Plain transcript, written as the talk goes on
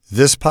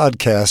This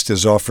podcast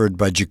is offered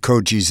by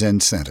Jikoji Zen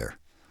Center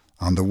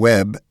on the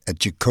web at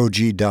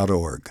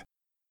jikoji.org.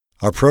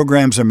 Our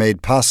programs are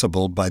made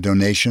possible by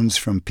donations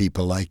from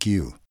people like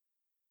you.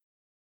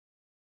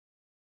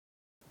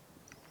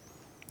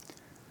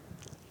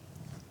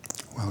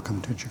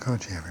 Welcome to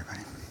Jikoji,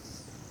 everybody.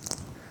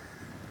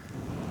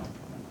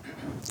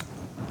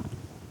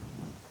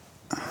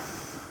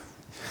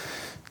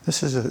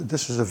 This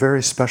is a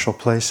very special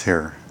place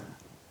here.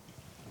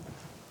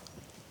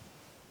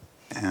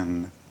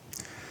 And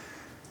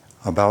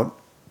about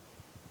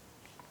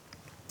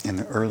in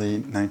the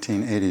early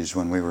 1980s,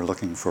 when we were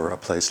looking for a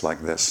place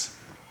like this,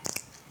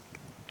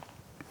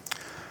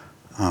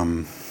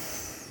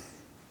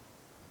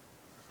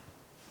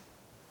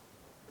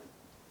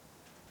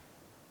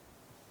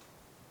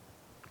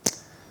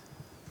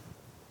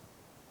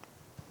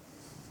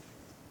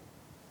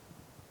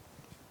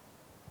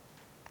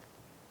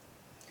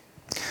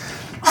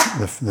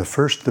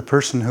 the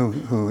person who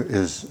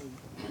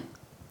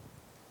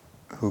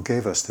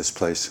gave us this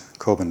place,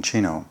 Kobun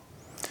Chino,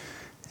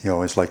 he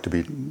always liked to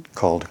be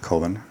called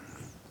Kobun,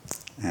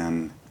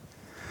 and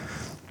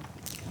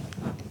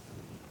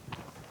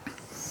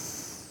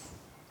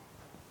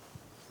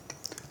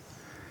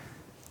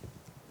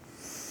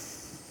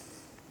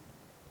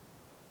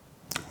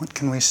what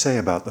can we say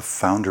about the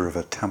founder of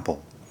a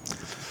temple?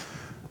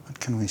 What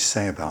can we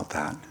say about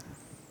that?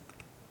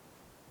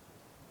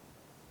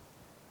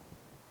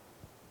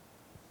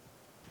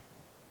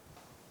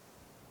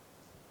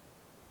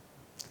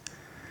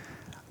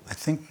 I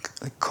think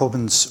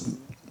Kobun's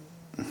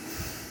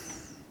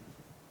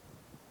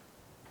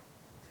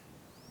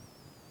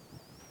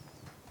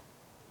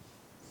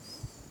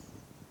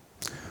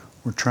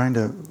I'm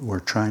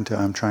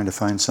trying to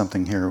find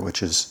something here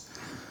which is,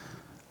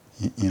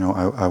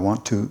 I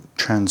want to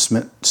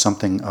transmit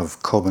something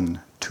of Kobun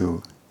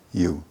to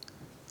you.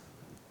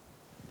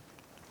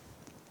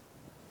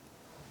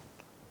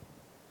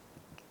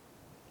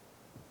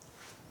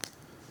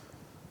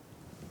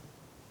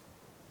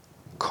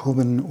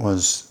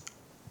 Kobun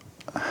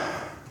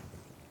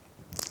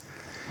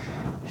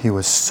he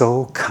was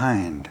so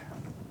kind.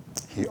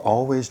 He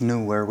always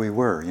knew where we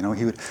were.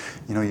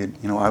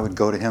 I would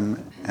go to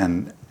him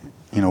and,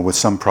 with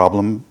some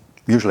problem.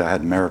 Usually I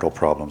had marital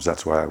problems.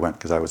 That's why I went,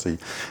 because I was a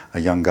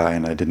young guy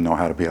and I didn't know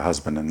how to be a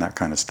husband and that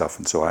kind of stuff.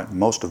 And so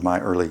most of my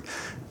early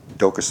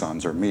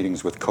dokusans or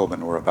meetings with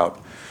Kobun were about,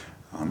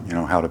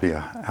 how to be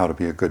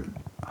a good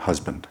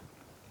husband.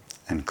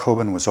 And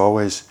Kobun was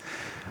always,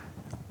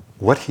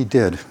 what he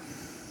did.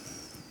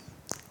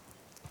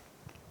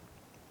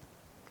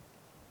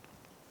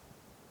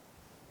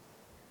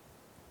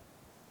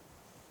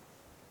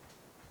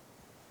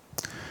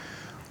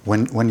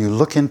 When you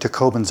look into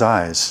Kobun's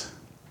eyes,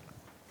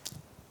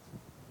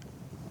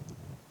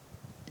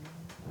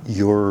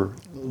 you're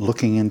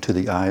looking into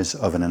the eyes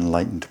of an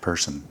enlightened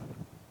person.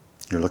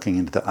 You're looking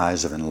into the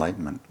eyes of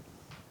enlightenment.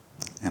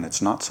 And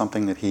it's not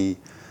something that he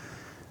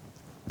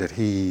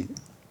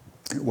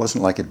it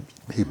wasn't like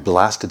he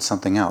blasted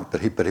something out,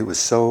 but he was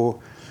so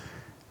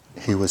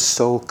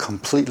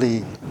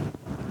completely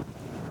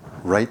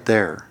right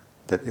there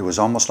that it was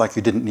almost like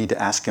you didn't need to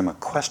ask him a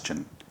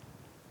question.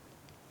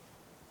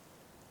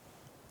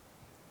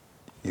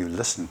 You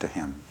listened to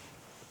him.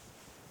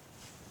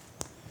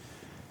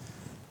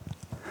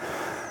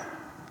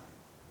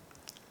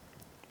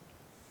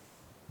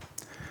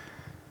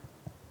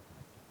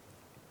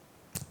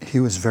 He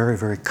was very,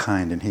 very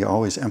kind, and he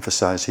always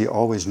emphasized, he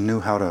always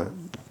knew how to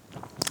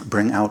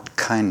bring out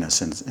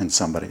kindness in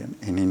somebody,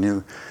 and he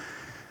knew.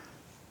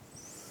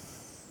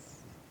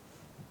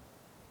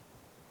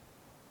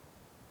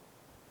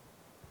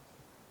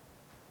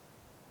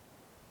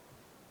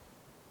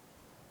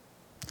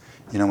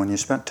 When you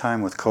spent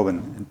time with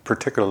Kobun,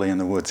 particularly in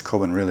the woods,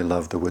 Kobun really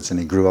loved the woods, and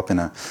he grew up in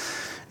a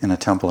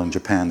temple in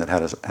Japan that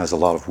has a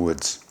lot of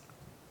woods.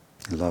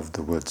 He loved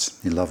the woods.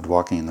 He loved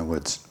walking in the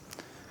woods.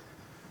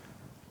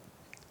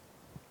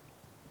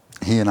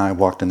 He and I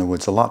walked in the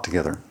woods a lot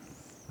together.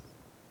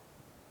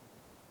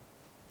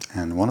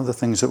 And one of the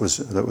things that was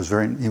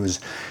very, he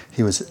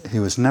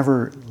was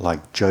never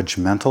like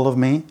judgmental of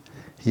me.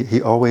 He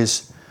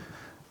always,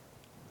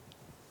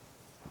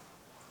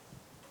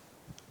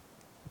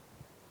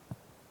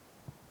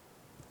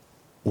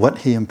 what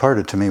he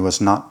imparted to me was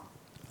not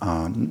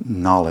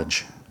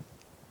knowledge.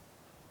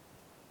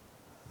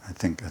 I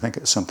think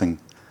it's something.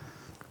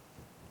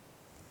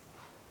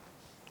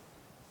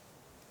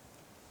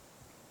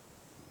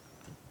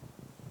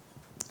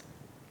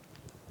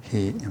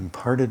 He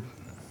imparted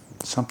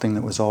something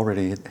that was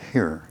already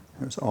here.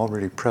 It was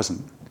already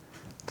present.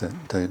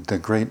 The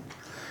great,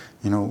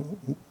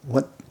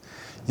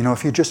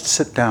 if you just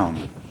sit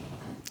down,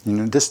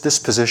 this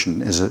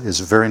position is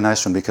a very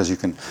nice one, because you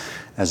can,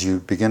 as you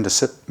begin to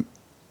sit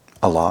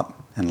a lot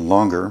and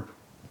longer,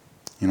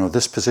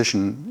 this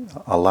position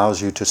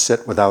allows you to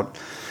sit without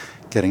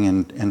getting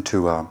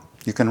into.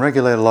 You can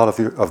regulate a lot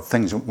of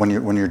things when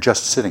you're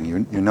just sitting.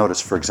 You notice,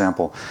 for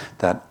example,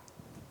 that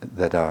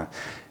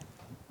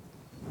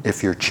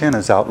if your chin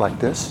is out like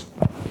this,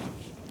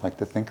 like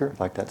the thinker,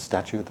 like that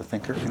statue of the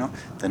thinker,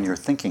 then your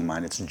thinking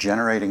mind, it's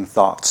generating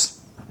thoughts.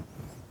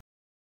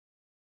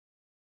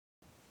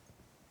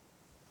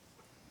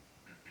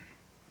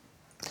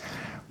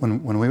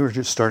 When we were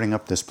just starting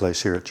up this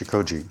place here at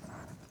Jikoji,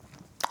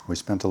 we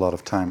spent a lot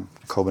of time,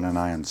 Kobun and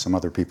I and some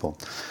other people.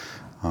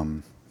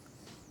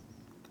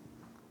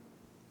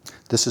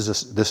 This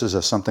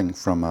is something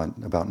from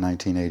about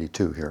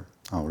 1982 here.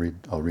 I'll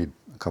read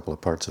a couple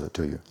of parts of it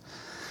to you.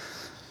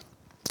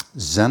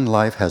 Zen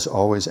life has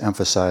always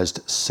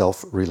emphasized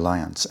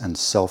self-reliance and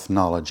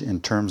self-knowledge in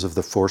terms of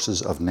the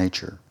forces of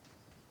nature.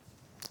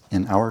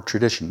 In our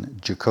tradition,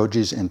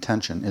 Jikoji's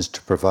intention is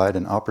to provide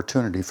an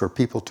opportunity for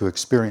people to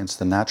experience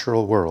the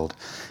natural world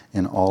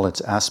in all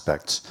its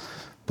aspects,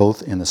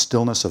 both in the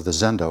stillness of the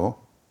Zendo,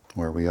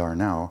 where we are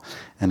now,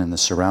 and in the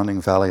surrounding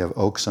valley of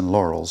oaks and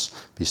laurels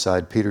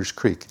beside Peters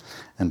Creek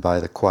and by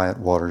the quiet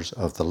waters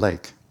of the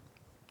lake.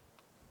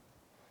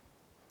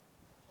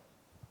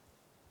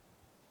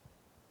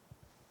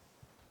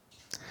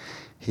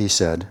 He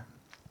said,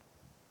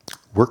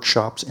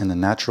 workshops in the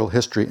natural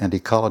history and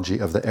ecology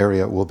of the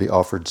area will be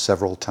offered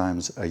several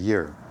times a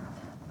year.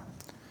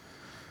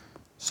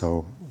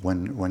 So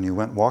when you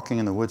went walking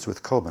in the woods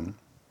with Kobun,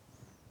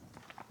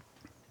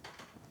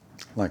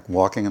 like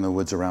walking in the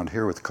woods around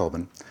here with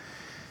Kobun,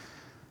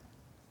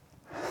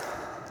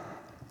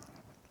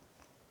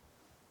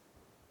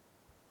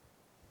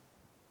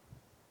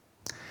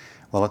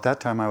 well, at that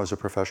time I was a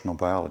professional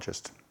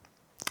biologist,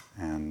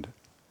 and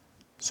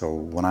so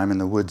when I'm in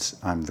the woods,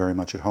 I'm very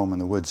much at home in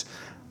the woods,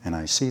 and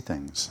I see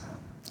things.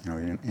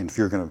 And if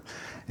you're going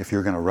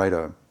to write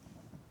a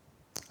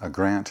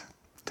grant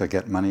to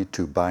get money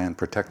to buy and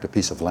protect a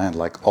piece of land,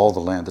 like all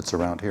the land that's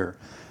around here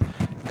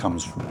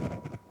comes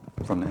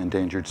from the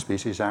Endangered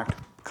Species Act,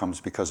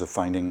 comes because of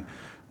finding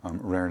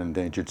rare and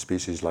endangered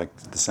species like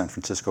the San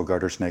Francisco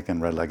garter snake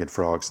and red-legged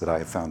frogs that I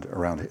have found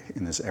around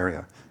in this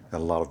area.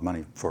 Got a lot of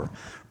money for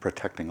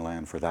protecting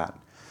land for that.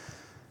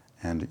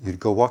 And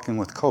you'd go walking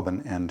with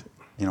Kobun, and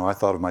I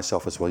thought of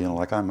myself as, well,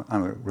 like I'm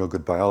a real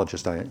good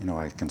biologist. I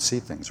can see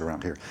things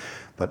around here.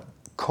 But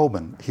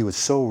Kobun, he was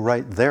so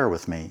right there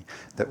with me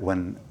that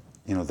when,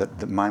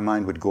 that my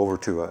mind would go over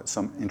to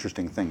some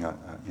interesting thing,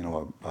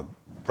 a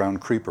brown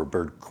creeper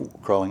bird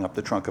crawling up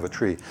the trunk of a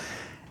tree,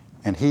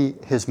 and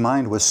his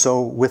mind was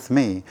so with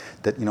me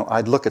that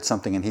I'd look at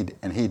something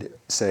and he'd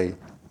say,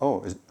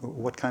 "Oh,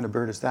 what kind of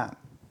bird is that?"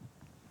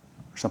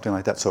 Or something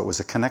like that. So it was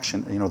a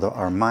connection.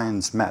 Our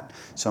minds met.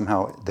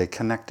 Somehow they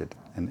connected.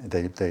 And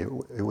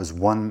it was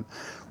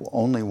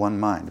only one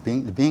mind.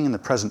 Being in the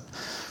present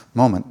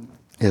moment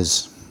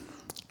is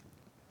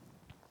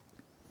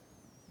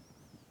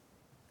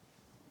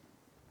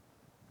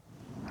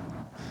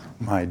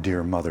my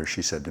dear mother,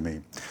 she said to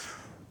me,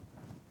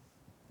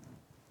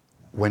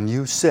 when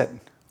you sit,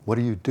 what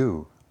do you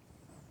do?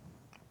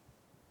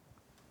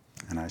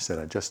 And I said,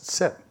 I just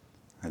sit.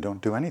 I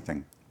don't do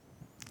anything.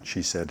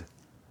 She said,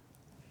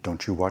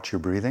 don't you watch your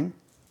breathing?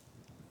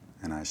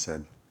 And I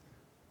said,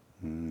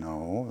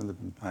 no,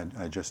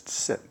 I just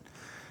sit.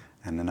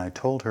 And then I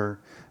told her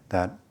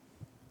that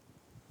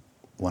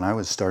when I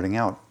was starting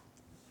out,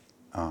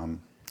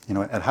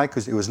 at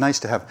haikus, it was nice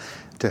to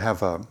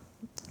have a,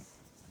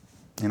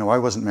 I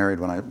wasn't married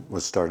when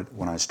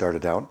I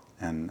started out,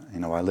 and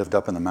I lived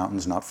up in the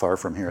mountains not far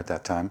from here at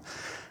that time,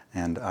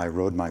 and I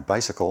rode my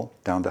bicycle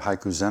down to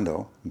Haiku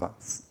Zendo, about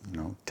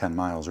 10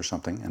 miles or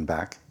something, and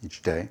back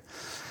each day.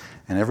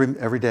 And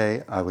every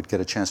day I would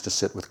get a chance to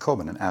sit with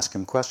Kobun and ask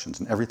him questions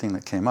and everything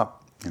that came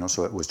up.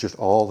 So it was just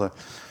all the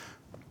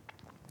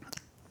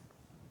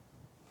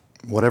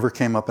whatever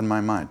came up in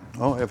my mind.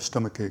 Oh, I have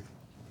stomachache.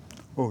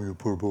 Oh, you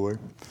poor boy,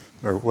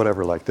 or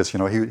whatever like this. He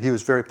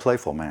was a very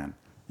playful man.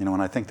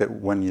 And I think that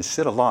when you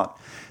sit a lot,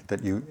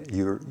 that you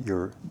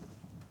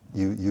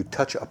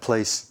touch a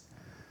place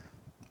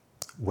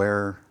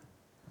where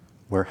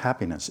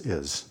happiness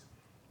is.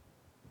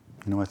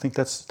 I think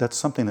that's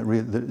something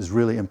that is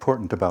really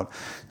important about,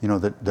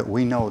 that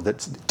we know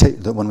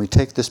that when we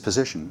take this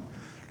position,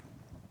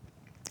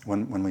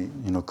 when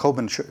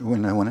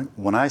Kobun,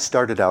 when I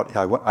started out,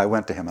 I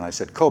went to him and I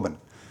said, Kobun,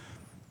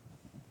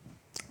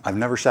 I've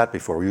never sat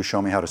before. Will you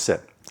show me how to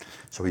sit?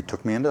 So he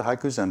took me into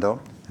Haiku Zendo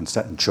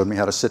and showed me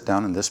how to sit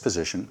down in this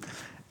position.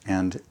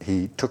 And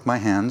he took my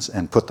hands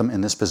and put them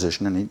in this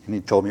position, and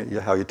he told me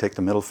how you take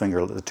the middle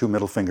finger, the two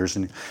middle fingers,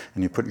 and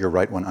you put your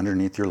right one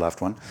underneath your left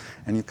one,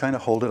 and you kind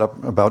of hold it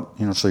up about,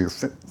 so your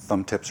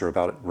thumb tips are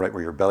about right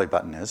where your belly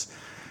button is,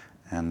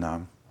 and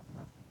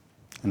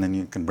then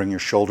you can bring your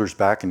shoulders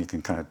back, and you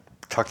can kind of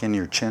tuck in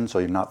your chin so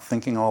you're not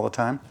thinking all the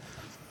time.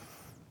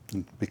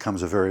 It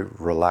becomes a very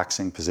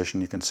relaxing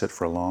position. You can sit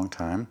for a long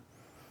time.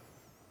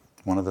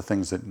 One of the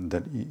things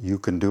that you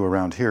can do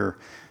around here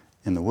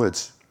in the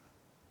woods,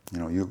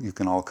 you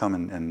can all come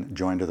and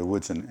join to the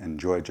woods and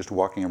enjoy just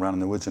walking around in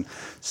the woods and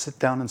sit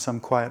down in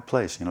some quiet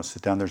place.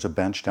 Sit down. There's a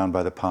bench down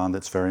by the pond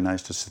that's very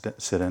nice to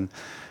sit in.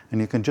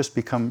 And you can just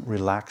become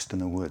relaxed in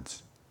the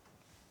woods.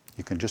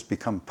 You can just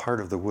become part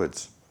of the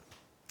woods.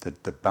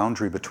 The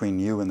boundary between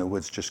you and the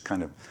woods just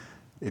kind of,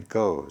 it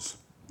goes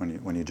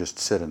when you just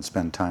sit and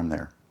spend time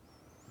there.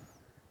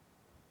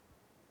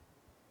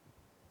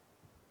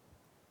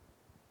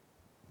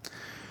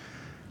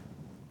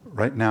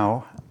 Right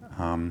now,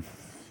 I'm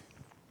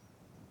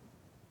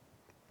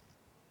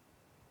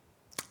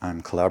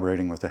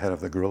collaborating with the head of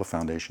the Gorilla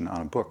Foundation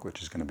on a book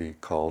which is going to be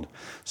called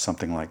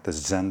something like The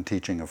Zen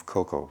Teaching of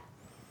Koko.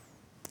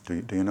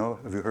 Do you know,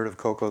 have you heard of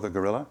Koko the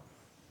gorilla?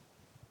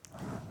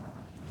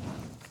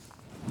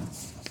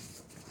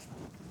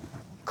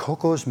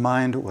 Koko's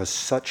mind was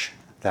such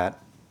that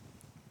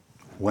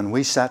when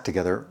we sat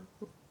together,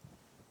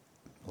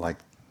 like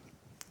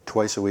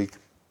twice a week,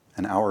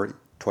 an hour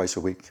twice a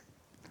week,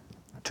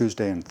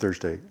 Tuesday and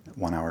Thursday,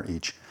 1 hour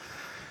each,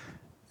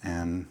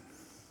 and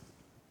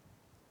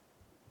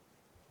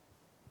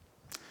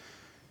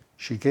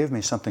she gave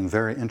me something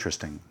very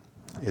interesting.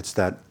 It's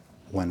that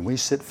when we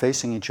sit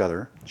facing each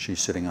other, she's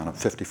sitting on a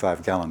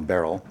 55-gallon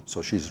barrel,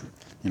 so she's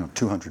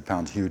 200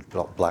 pounds huge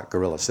black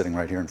gorilla sitting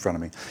right here in front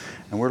of me,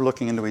 and we're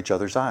looking into each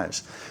other's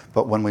eyes.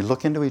 But when we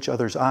look into each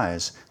other's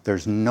eyes,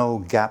 there's no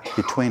gap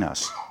between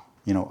us.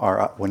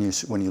 When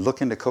you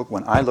look into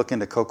when I look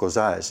into Coco's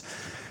eyes,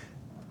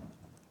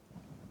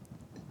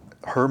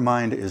 her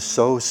mind is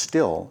so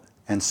still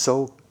and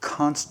so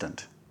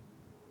constant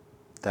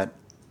that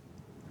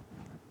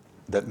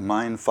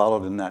mine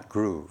followed in that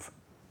groove.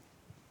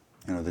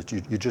 That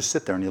you just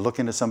sit there and you look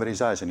into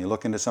somebody's eyes, and you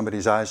look into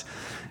somebody's eyes,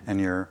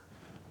 and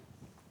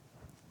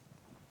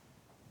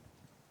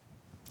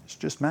it's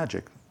just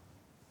magic.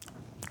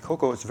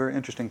 Coco is a very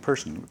interesting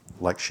person.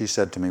 Like she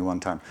said to me one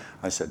time,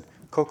 I said,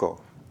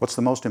 "Coco, what's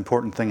the most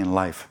important thing in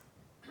life?"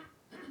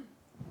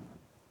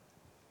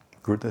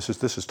 This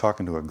is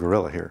talking to a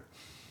gorilla here.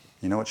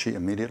 You know what she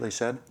immediately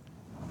said?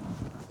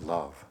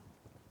 Love.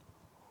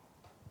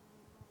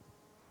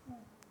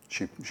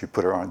 She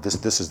put her arm.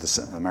 This is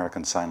the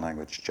American Sign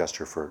Language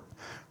gesture for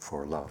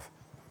love.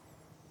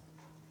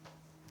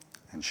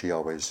 And she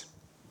always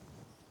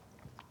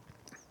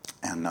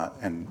and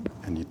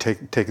you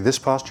take this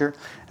posture,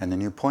 and then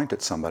you point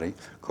at somebody.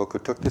 Coco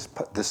took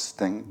this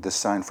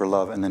sign for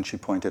love, and then she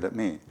pointed at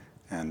me,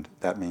 and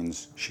that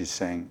means she's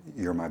saying,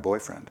 "You're my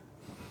boyfriend."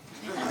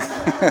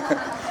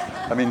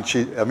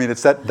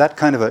 It's that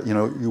kind of a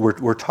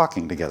we're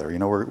talking together.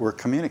 We're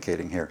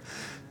communicating here,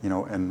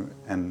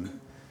 and.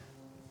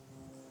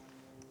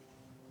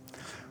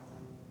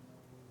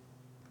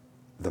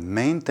 The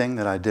main thing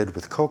that I did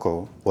with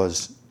Coco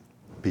was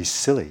be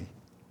silly.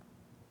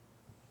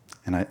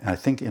 And I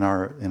think in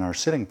our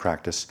sitting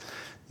practice,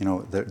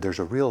 there's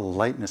a real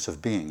lightness of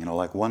being.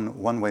 Like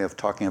one way of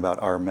talking about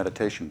our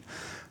meditation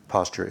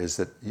posture is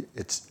that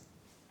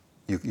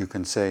you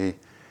can say,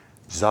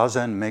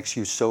 Zazen makes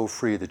you so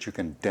free that you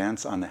can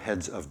dance on the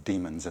heads of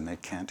demons and they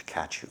can't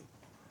catch you.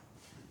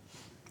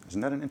 Isn't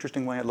that an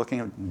interesting way of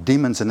looking at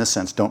demons? In this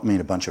sense, don't mean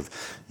a bunch of,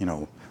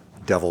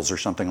 devils or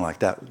something like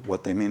that.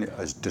 What they mean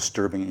is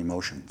disturbing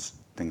emotions,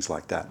 things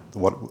like that.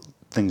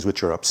 Things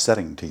which are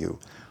upsetting to you,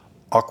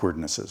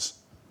 awkwardnesses,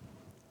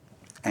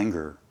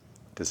 anger,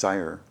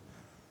 desire,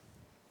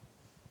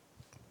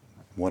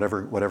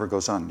 whatever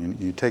goes on.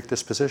 You take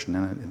this position,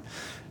 and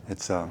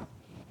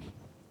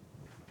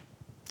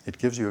it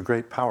gives you a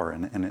great power.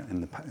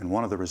 And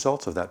one of the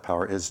results of that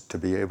power is to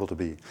be able to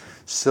be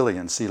silly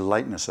and see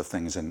lightness of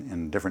things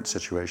in different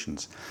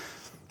situations.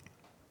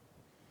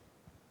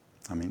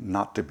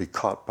 Not to be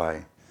caught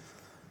by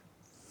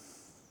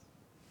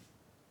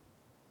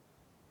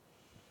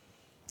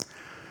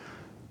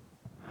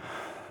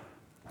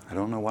I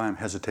don't know why I'm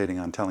hesitating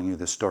on telling you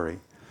this story,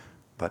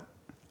 but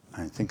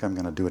I think I'm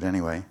going to do it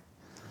anyway.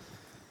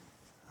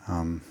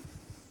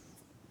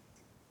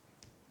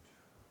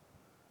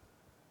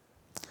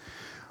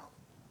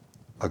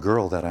 A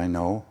girl that I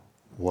know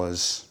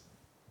was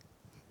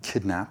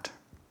kidnapped.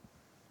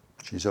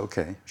 She's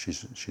okay.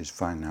 She's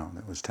fine now.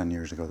 That was 10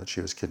 years ago that she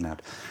was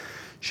kidnapped.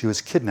 She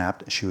was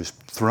kidnapped. She was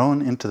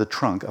thrown into the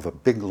trunk of a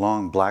big,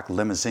 long black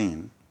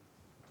limousine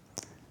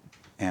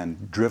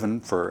and driven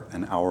for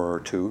an hour or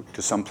two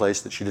to some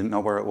place that she didn't know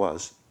where it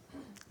was,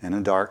 in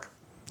the dark,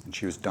 and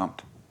she was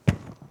dumped.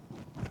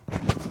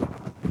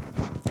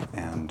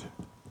 And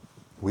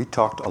we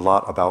talked a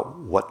lot about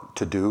what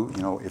to do.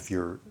 If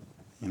you're,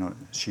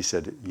 she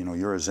said,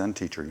 you're a Zen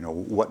teacher.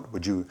 What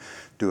would you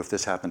do if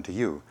this happened to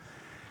you?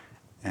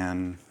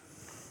 And,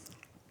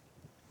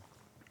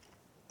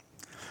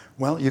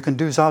 well, you can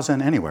do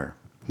Zazen anywhere.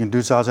 You can do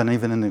Zazen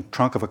even in the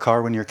trunk of a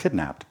car when you're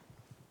kidnapped.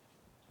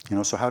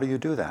 So how do you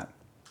do that?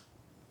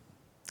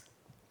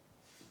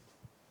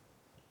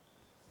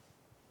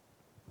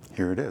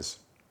 Here it is.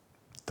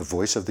 The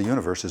voice of the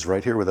universe is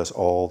right here with us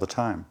all the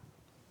time.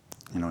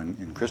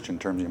 In Christian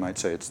terms, you might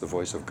say it's the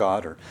voice of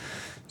God, or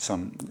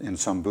in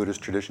some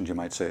Buddhist traditions, you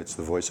might say it's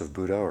the voice of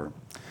Buddha, or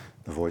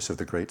the voice of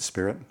the Great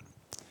Spirit.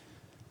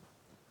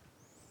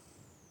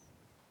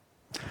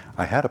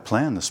 I had a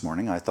plan this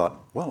morning. I thought,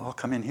 well, I'll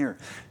come in here.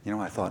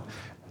 I thought,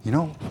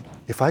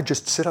 if I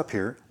just sit up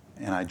here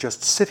and I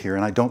just sit here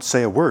and I don't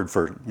say a word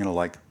for,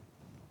 like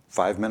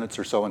 5 minutes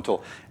or so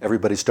until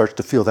everybody starts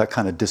to feel that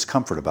kind of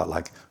discomfort about,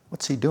 like,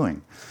 what's he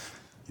doing?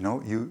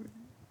 You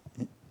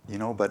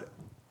but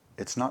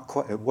it's not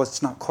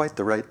quite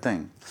the right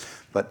thing.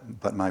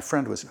 But my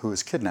friend who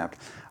was kidnapped,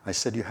 I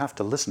said, you have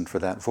to listen for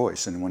that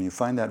voice. And when you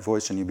find that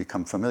voice and you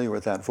become familiar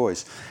with that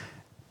voice,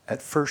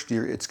 at first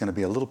it's going to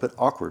be a little bit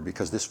awkward,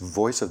 because this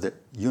voice of the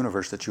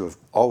universe that you have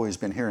always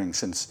been hearing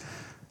since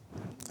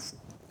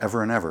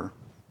ever and ever,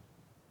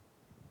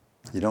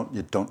 you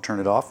don't turn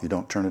it off, you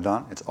don't turn it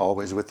on, it's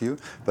always with you.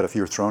 But if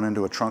you're thrown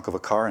into a trunk of a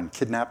car and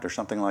kidnapped or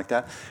something like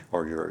that,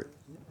 or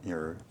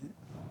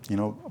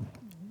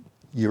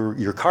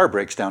your car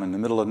breaks down in the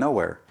middle of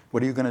nowhere,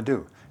 what are you going to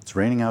do? It's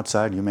raining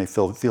outside, you may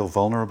feel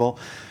vulnerable,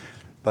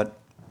 but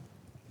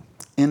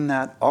in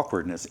that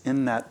awkwardness,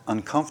 in that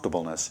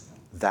uncomfortableness,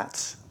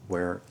 that's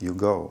where you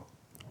go.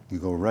 You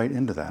go right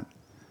into that.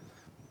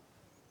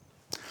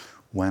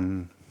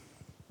 When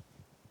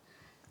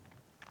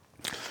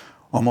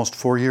almost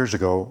 4 years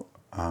ago,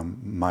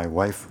 my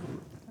wife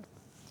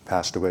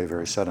passed away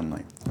very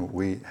suddenly.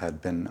 We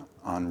had been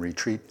on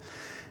retreat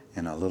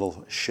in a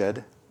little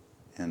shed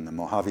in the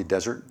Mojave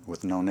Desert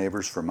with no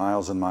neighbors for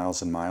miles and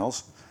miles and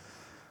miles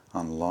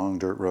on a long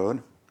dirt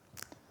road.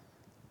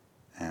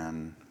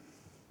 And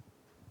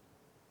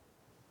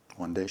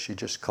one day she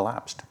just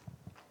collapsed.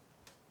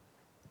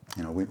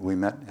 We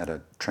met at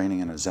a training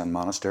in a Zen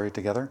monastery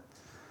together,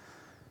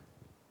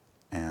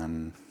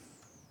 and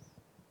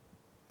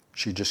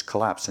she just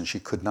collapsed, and she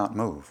could not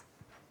move,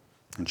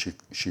 and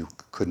she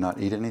could not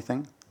eat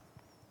anything.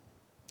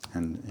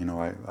 And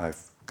I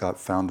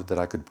found that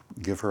I could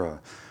give her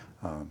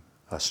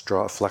a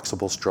straw, a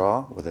flexible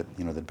straw with it,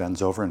 that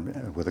bends over,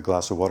 and with a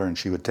glass of water, and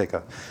she would take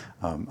a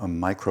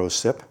micro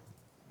sip.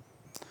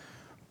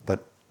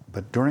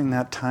 But during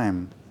that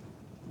time,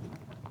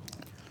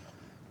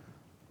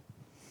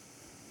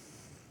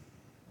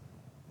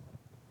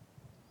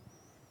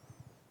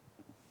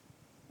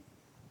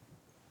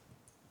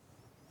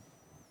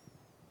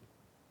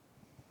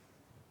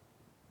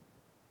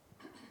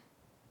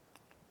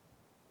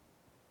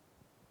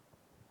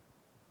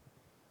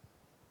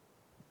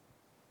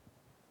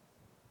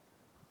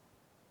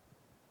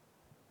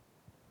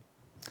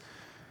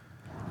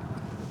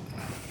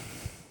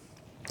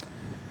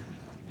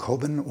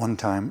 Kobun one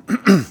time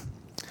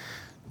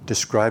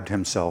described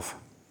himself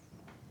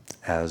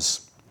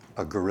as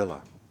a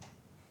gorilla.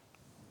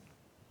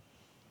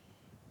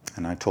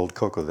 And I told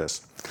Coco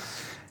this.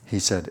 He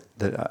said,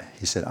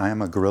 I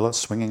am a gorilla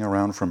swinging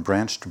around from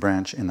branch to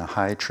branch in the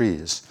high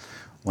trees.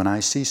 When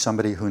I see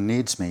somebody who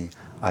needs me,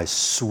 I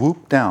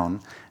swoop down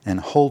and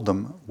hold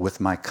them with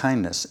my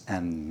kindness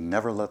and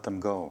never let them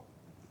go.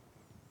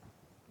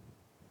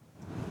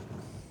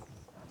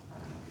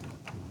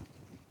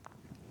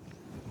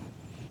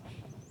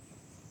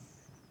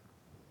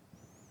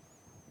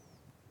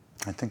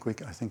 I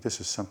think this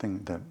is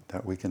something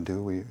that we can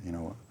do.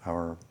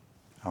 Our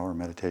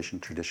meditation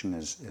tradition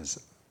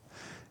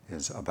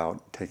is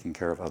about taking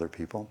care of other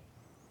people.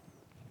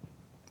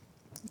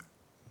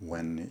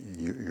 When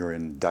you're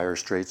in dire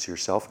straits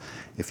yourself,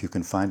 if you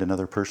can find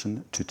another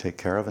person to take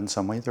care of in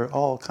some way, there are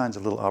all kinds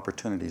of little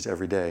opportunities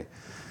every day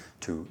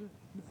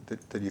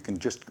that you can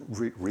just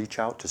reach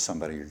out to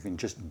somebody. You can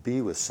just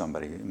be with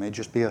somebody. It may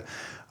just be a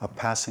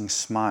passing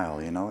smile.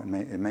 It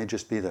may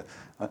just be a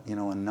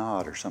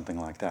nod or something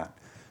like that.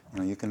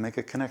 You can make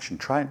a connection.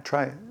 Try.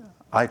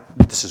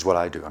 This is what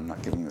I do. I'm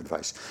not giving you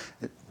advice.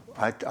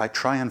 I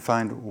try and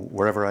find,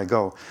 wherever I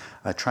go,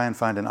 I try and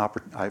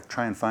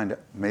find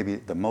maybe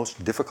the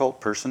most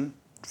difficult person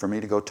for me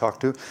to go talk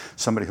to,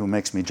 somebody who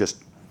makes me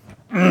just,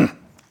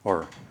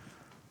 or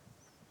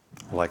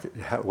like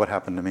what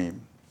happened to me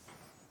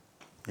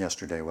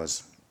yesterday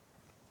was,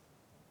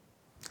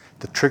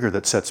 the trigger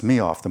that sets me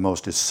off the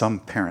most is some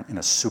parent in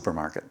a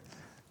supermarket,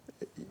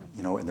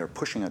 and they're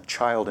pushing a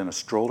child in a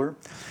stroller,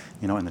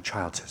 and the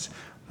child says,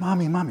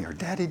 "Mommy, Mommy," or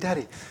 "Daddy,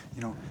 Daddy,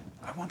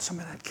 I want some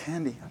of that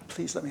candy.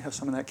 Please let me have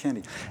some of that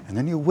candy." And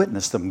then you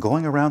witness them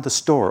going around the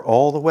store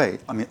all the way.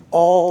 I mean,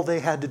 all they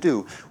had to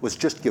do was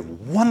just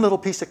give one little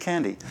piece of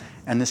candy,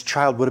 and this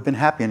child would have been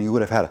happy, and you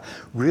would have had a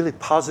really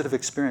positive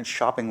experience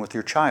shopping with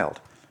your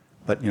child.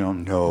 But,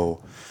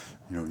 no,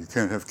 you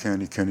can't have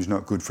candy. Candy's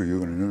not good for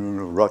you, and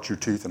it'll rot your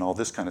teeth and all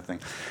this kind of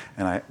thing.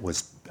 And I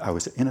was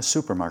in a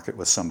supermarket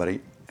with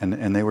somebody,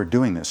 and they were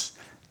doing this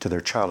to their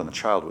child, and the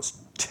child was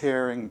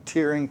tearing,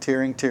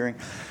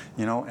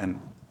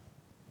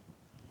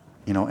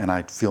 and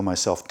I feel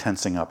myself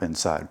tensing up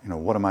inside.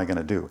 What am I going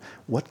to do?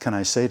 What can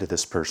I say to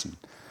this person?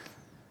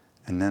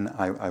 And then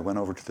I went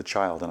over to the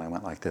child and I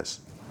went like this.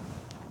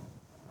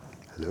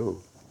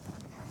 "Hello."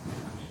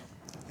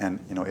 And,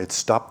 it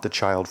stopped the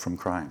child from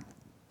crying.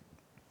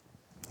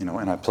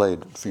 And I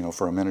played,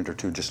 for a minute or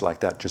two just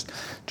like that, just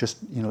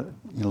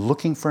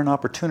looking for an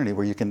opportunity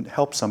where you can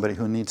help somebody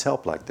who needs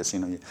help like this.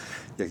 I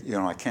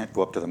can't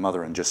go up to the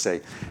mother and just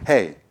say,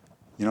 "Hey,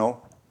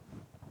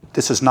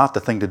 this is not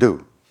the thing to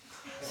do."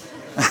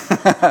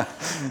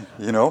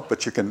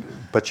 But you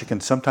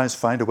can sometimes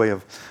find a way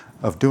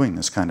of doing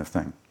this kind of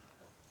thing.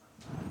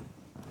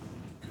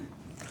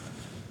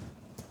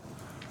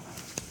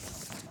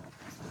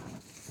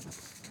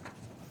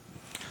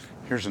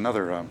 Here's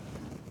another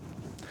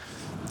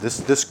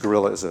this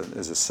gorilla is a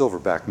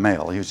silverback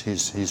male.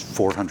 He's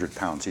 400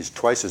 pounds. He's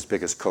twice as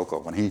big as Coco.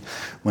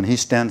 When he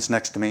stands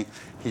next to me,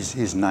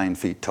 he's 9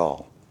 feet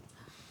tall.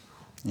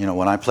 You know,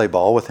 when I play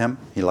ball with him,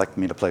 he liked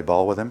me to play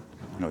ball with him.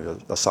 You know,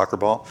 a soccer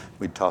ball,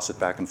 we'd toss it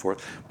back and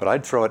forth. But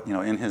I'd throw it, you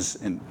know, in his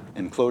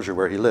enclosure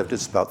where he lived.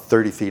 It's about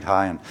 30 feet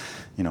high and,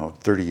 you know,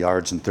 30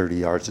 yards and 30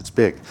 yards. It's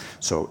big.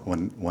 So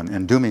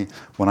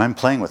when I'm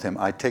playing with him,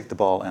 I take the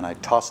ball and I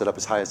toss it up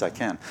as high as I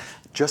can,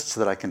 just so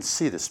that I can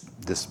see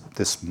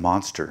this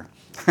monster.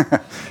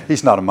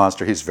 He's not a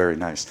monster. He's very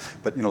nice.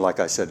 But, you know, like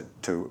I said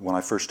when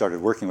I first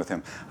started working with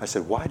him, I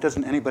said, why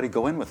doesn't anybody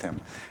go in with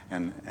him?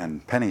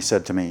 And Penny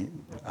said to me,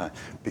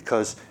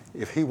 because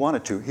if he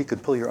wanted to, he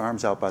could pull your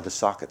arms out by the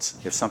sockets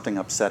if something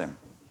upset him.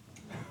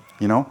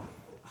 You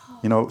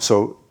know,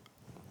 so,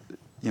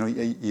 you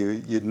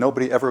know,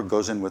 nobody ever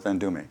goes in with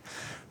Ndumi.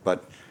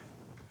 But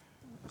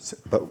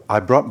I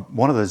brought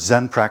one of the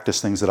Zen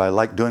practice things that I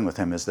like doing with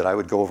him is that I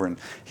would go over and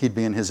he'd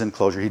be in his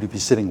enclosure. He'd be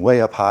sitting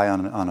way up high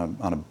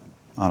on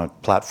a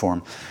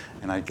platform,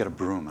 and I'd get a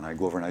broom and I'd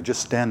go over and I'd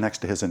just stand next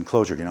to his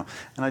enclosure, you know,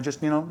 and I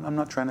just, you know, I'm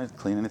not trying to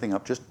clean anything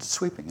up, just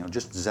sweeping, you know,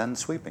 just Zen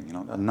sweeping, you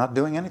know, I'm not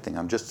doing anything,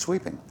 I'm just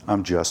sweeping.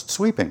 And,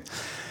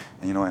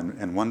 you know,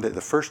 and one day,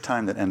 the first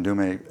time that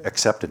Ndume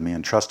accepted me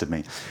and trusted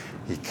me,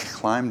 he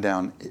climbed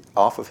down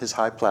off of his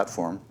high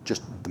platform,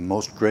 just the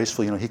most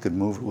graceful, you know, he could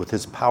move with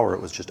his power.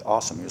 It was just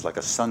awesome. He was like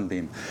a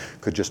sunbeam,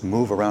 could just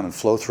move around and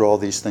flow through all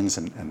these things.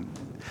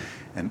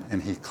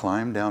 And he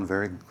climbed down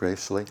very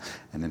gracefully,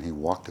 and then he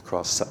walked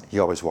across, he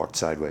always walked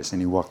sideways,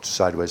 and he walked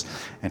sideways,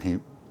 and he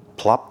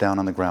plopped down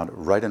on the ground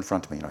right in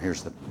front of me. You know,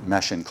 here's the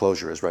mesh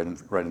enclosure is right in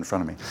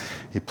front of me.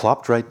 He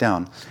plopped right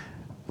down,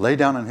 lay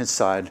down on his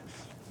side,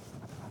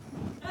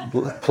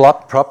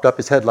 propped up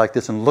his head like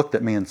this and looked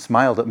at me and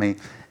smiled at me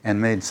and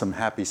made some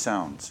happy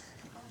sounds.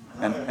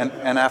 And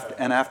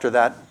after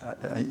that,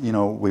 you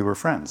know, we were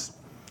friends.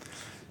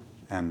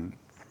 And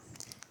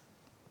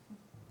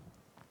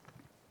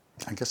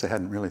I guess I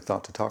hadn't really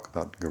thought to talk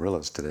about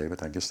gorillas today,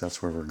 but I guess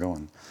that's where we're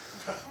going.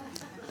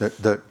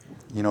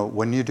 You know,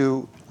 when you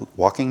do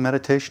walking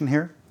meditation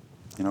here,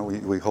 you know,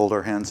 we hold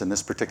our hands in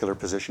this particular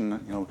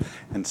position, you know,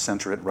 and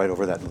center it right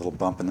over that little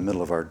bump in the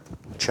middle of our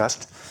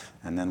chest.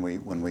 And then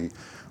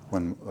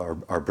when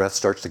our breath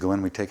starts to go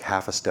in, we take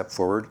half a step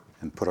forward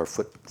and put our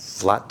foot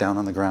flat down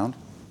on the ground.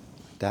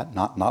 That,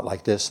 not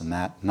like this and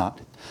that, not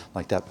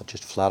like that, but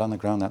just flat on the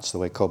ground. That's the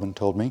way Kobun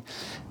told me.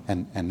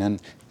 And then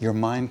your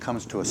mind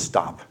comes to a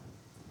stop,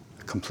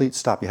 a complete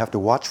stop. You have to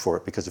watch for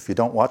it, because if you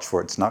don't watch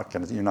for it,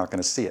 you're not going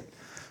to see it.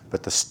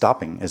 But the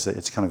stopping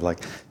it's kind of like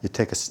you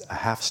take a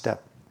half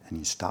step and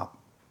you stop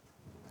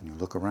and you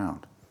look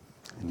around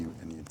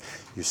and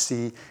you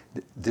see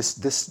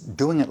this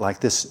doing it like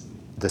this.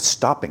 The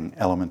stopping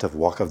element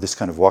of this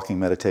kind of walking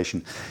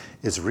meditation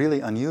is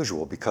really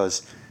unusual,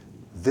 because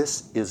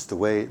this is the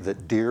way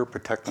that deer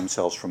protect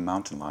themselves from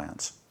mountain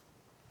lions.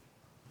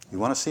 You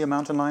want to see a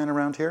mountain lion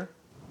around here?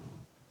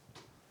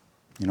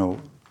 You know,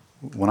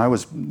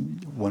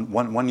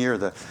 one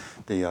year,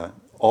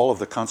 all of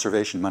the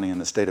conservation money in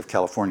the state of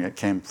California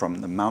came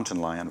from the Mountain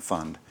Lion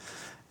Fund,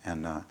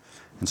 and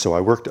so I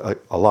worked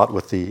a lot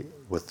with the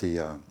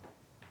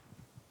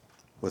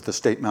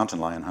state mountain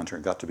lion hunter,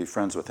 and got to be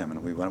friends with him,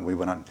 and we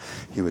went on.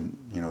 He would,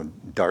 you know,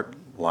 dart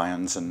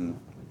lions and,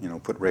 you know,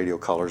 put radio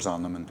collars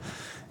on them, and,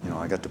 you know,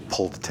 I got to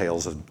pull the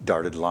tails of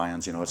darted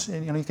lions. You know, it's,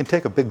 you know, you can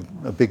take a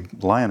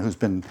big lion who's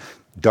been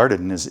darted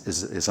and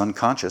is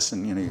unconscious,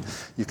 and, you know,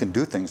 you can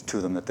do things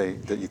to them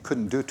that you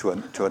couldn't do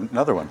to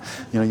another one.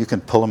 You know, you can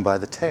pull him by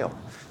the tail.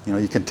 You know,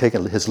 you can take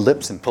his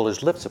lips and pull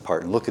his lips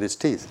apart and look at his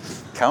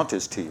teeth, count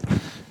his teeth,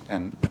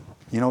 and,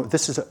 you know,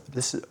 this is.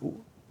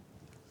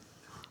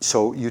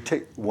 So you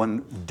take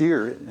one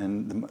deer,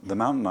 and the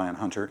mountain lion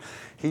hunter,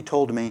 he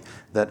told me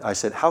that, I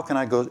said, how can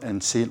I go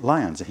and see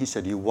lions? And he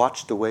said, you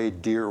watch the way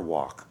deer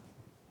walk.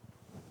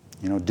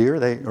 You know, deer,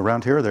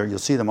 around here, you'll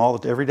see them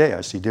every day.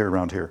 I see deer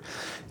around here.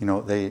 You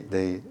know,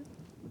 they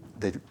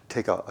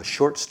take a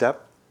short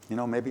step, you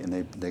know, maybe, and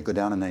they go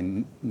down and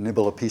they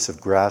nibble a piece of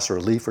grass or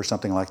a leaf or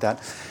something like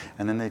that,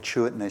 and then they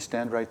chew it and they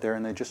stand right there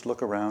and they just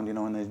look around, you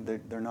know, and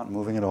they're not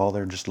moving at all.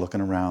 They're just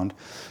looking around,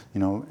 you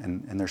know,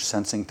 and they're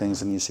sensing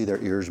things, and you see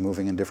their ears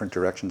moving in different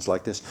directions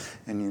like this,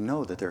 and you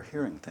know that they're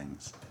hearing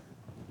things.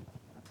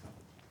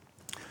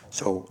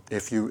 So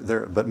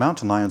but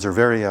mountain lions are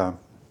very,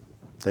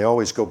 they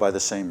always go by the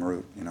same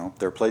route, you know.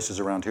 There are places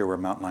around here where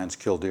mountain lions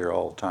kill deer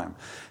all the time,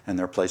 and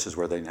there are places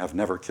where they have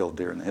never killed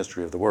deer in the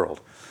history of the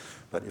world.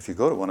 But if you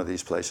go to one of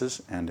these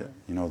places, and,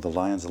 you know, the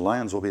lions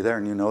will be there,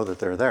 and you know that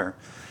they're there,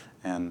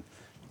 and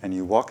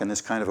you walk in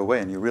this kind of a way,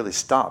 and you really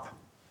stop.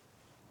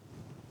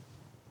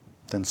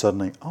 Then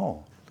suddenly,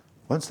 oh,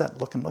 what's that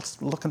looking?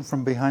 What's looking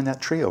from behind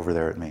that tree over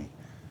there at me?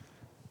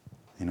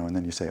 You know, and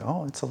then you say,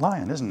 oh, it's a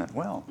lion, isn't it?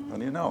 Well, what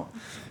do you know?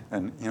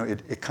 And, you know,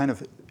 it kind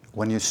of,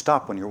 when you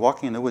stop, when you're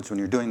walking in the woods, when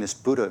you're doing this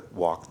Buddha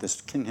walk, this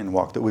Kinhin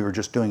walk that we were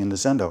just doing in the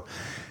Zendo,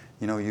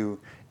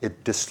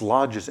 it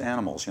dislodges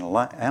animals.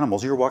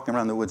 Animals. You're walking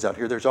around the woods out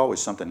here. There's always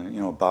something.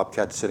 A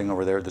bobcat sitting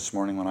over there this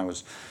morning when I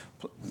was,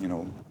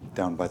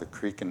 down by the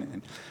creek,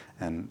 and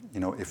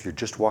if you're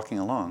just walking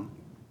along,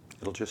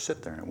 it'll just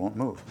sit there and it won't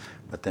move.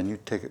 But then you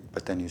take it.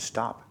 But then you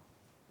stop.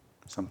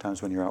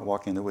 Sometimes when you're out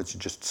walking in the woods, you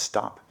just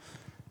stop,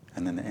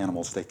 and then the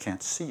animals, they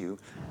can't see you,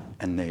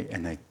 and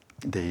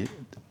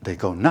they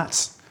go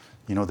nuts.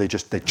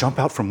 They jump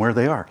out from where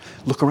they are.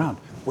 Look around.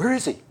 Where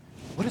is he?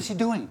 What is he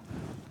doing?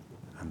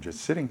 I'm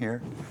just sitting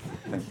here,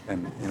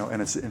 and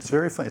it's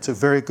very fun. It's a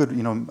very good,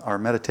 our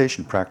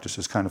meditation practice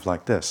is kind of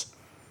like this.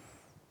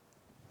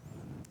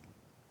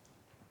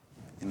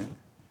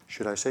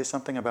 Should I say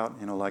something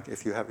about, like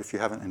if you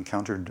haven't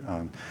encountered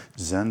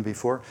Zen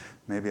before,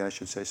 maybe I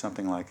should say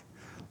something like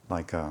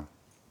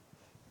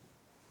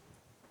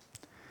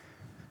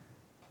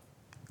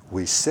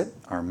we sit.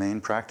 Our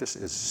main practice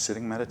is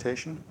sitting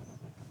meditation,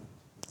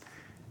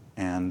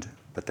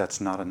 but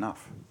that's not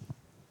enough.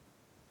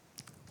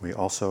 We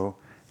also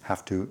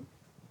have to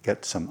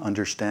get some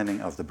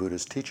understanding of the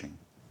Buddha's teaching.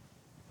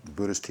 The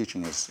Buddha's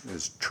teaching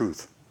is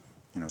truth,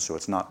 so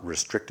it's not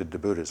restricted to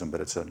Buddhism,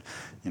 but it's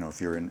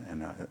if you're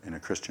in a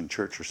Christian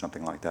church or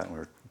something like that, and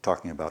we're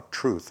talking about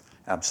truth,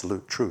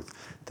 absolute truth,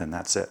 then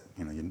that's it.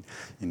 You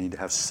need to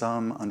have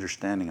some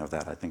understanding of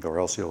that, I think, or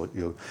else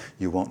you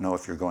won't know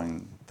if you're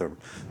going the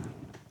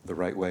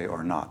right way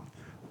or not.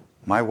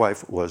 My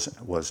wife was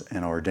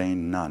an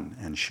ordained nun,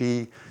 and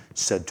she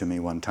said to me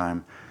one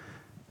time,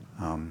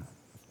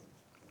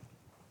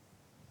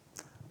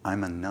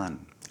 I'm a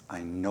nun.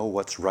 I know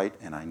what's right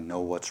and I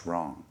know what's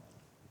wrong.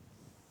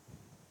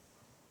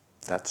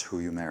 That's who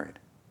you married.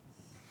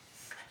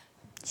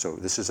 So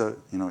this is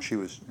she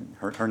was,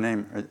 her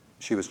name,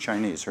 she was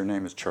Chinese. Her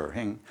name is Chur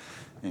Hing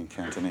in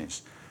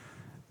Cantonese.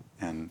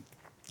 And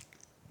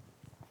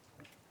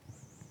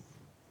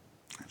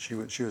she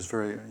was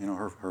very,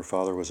 her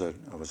father was a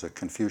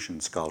Confucian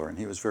scholar, and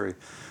he was very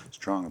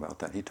strong about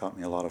that. He taught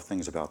me a lot of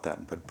things about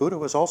that. But Buddha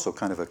was also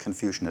kind of a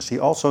Confucianist. He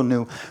also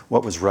knew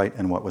what was right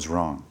and what was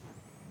wrong.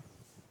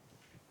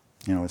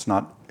 It's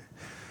not,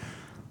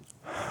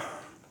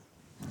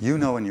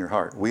 in your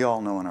heart. We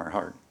all know in our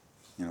heart,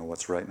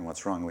 what's right and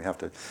what's wrong. We have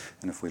to,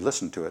 and if we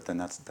listen to it, then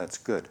that's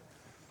good.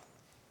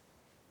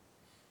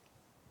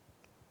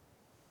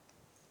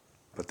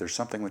 But there's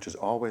something which is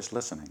always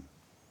listening.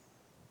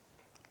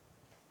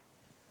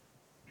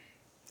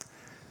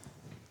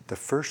 The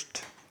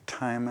first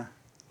time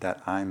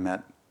that I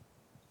met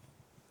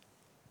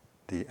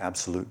the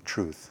absolute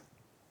truth,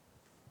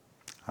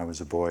 I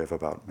was a boy of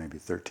about maybe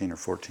 13 or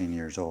 14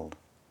 years old.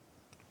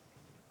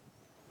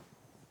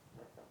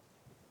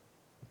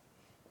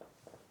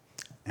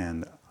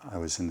 And I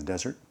was in the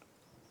desert,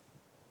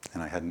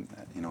 and I hadn't,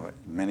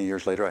 many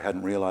years later, I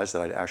hadn't realized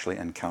that I'd actually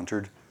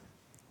encountered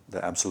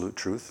the absolute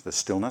truth, the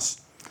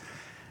stillness.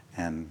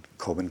 And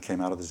Kobun came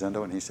out of the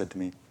Zendo, and he said to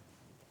me,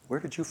 "Where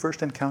did you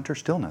first encounter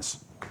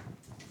stillness?"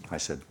 I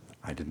said,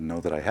 "I didn't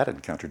know that I had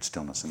encountered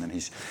stillness." And then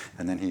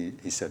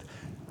he said,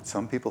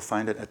 "Some people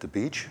find it at the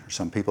beach,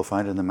 some people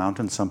find it in the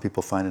mountains, some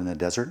people find it in the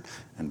desert."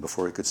 And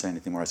before he could say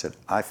anything more, I said,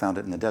 "I found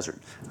it in the desert."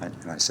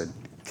 And I said,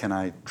 "Can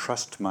I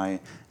trust my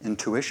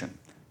intuition?"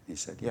 He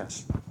said,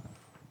 "Yes."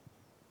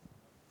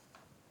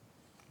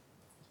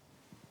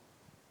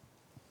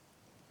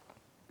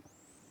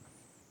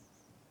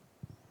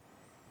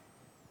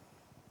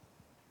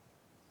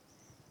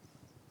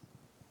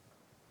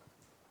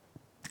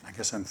 I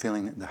guess I'm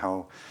feeling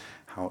how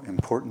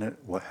important it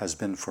has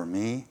been for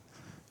me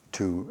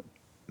to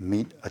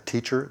meet a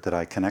teacher that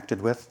I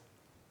connected with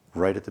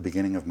right at the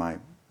beginning of my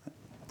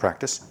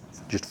practice.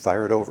 Just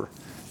fire it over.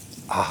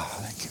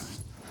 Thank you.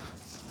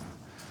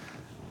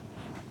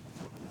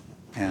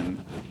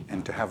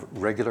 And to have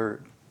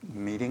regular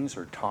meetings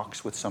or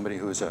talks with somebody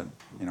who is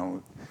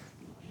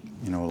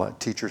like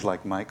teachers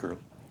like Mike or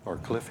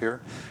Cliff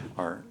here,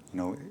 are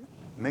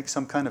make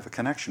some kind of a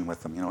connection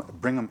with them.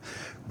 Bring them.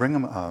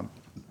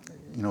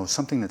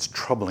 Something that's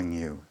troubling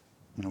you.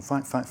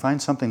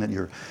 Find something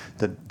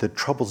that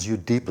troubles you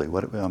deeply.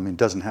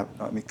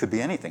 It could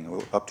be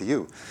anything, up to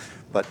you.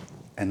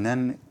 And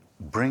then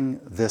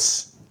bring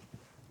this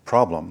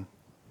problem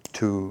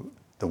to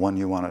the one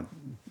you want to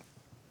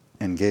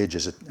engage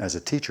as a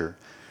teacher,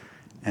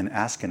 and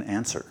ask and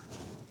answer.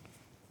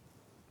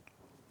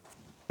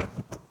 I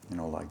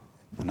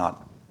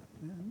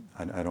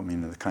don't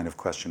mean the kind of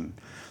question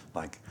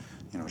like,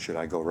 should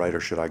I go right or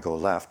should I go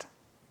left?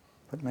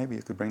 But maybe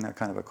you could bring that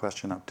kind of a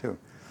question up too.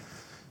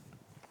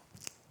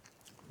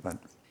 But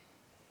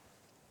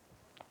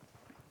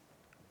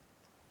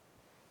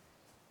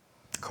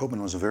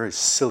Kobun was a very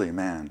silly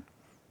man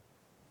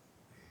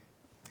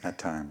at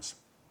times.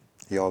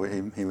 He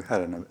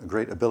had a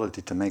great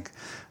ability to make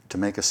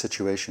a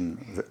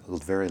situation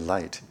very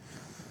light.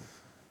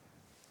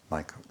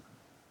 Like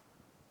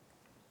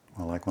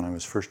when I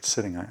was first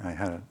sitting, I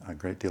had a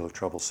great deal of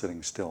trouble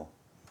sitting still.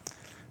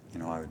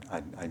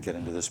 I'd get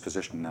into this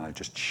position and I'd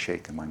just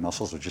shake, and my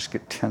muscles would just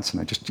get tense, and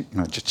I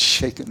just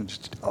shake it, and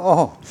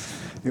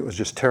it was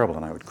just terrible.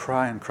 And I would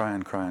cry and cry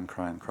and cry and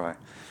cry and cry.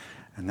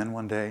 And then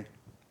one day,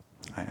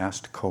 I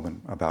asked Kobun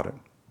about it.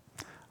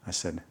 I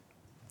said,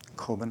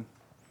 Kobun,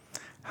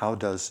 how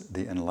does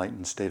the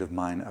enlightened state of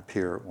mind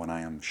appear when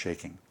I am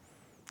shaking?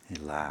 He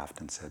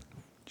laughed and said,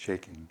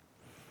 shaking.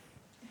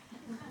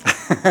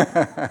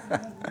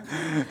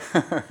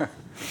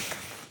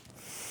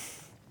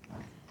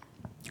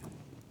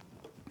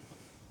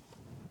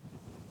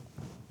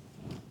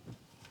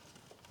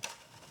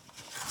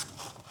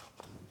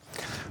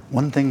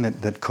 One thing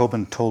that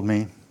Kobun told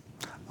me,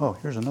 oh,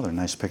 here's another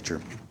nice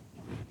picture.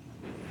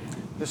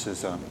 This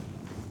is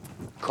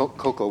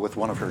Coco with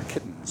one of her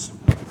kittens.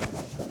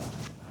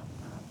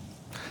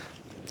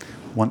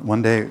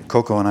 One day,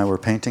 Coco and I were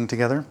painting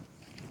together,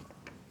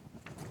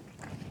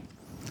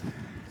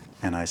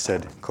 and I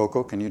said,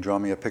 Coco, can you draw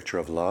me a picture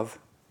of love?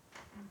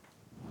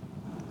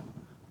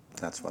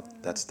 That's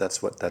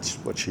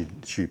what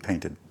she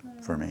painted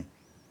for me.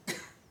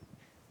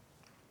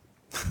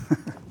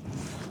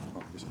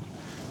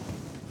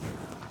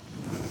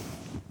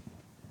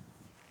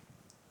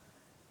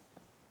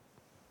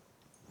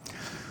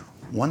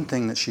 One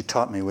thing that she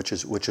taught me, which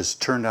has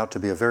turned out to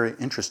be a very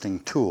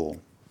interesting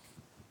tool,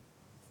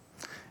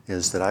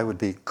 is that I would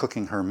be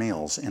cooking her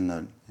meals in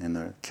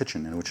the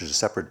kitchen, which is a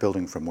separate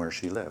building from where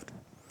she lived.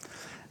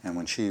 And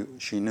when she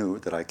knew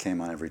that I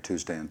came on every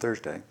Tuesday and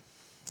Thursday,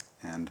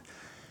 and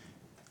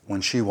when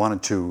she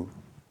wanted to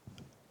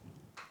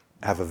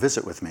have a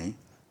visit with me,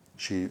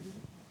 she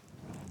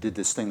did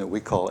this thing that we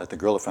call, at the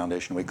Gorilla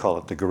Foundation, we call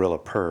it the gorilla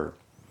purr.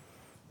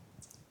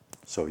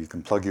 So you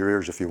can plug your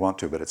ears if you want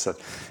to, but it's a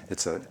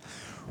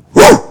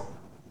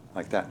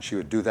like that. And she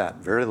would do that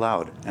very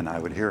loud, and I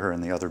would hear her in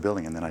the other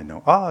building, and then I'd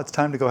know, it's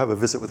time to go have a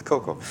visit with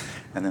Coco.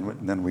 And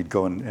then we'd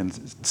go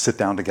and sit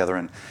down together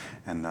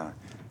and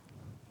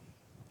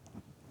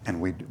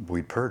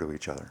we'd purr to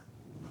each other.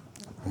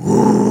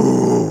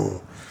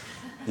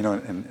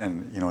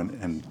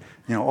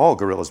 All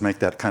gorillas make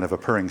that kind of a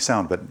purring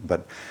sound,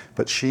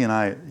 but she and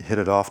I hit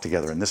it off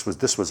together, and this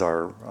was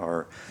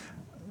our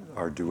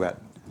duet.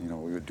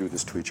 We would do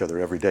this to each other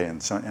every day,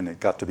 and it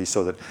got to be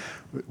so that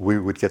we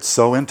would get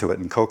so into it,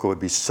 and Coco would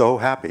be so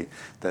happy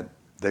that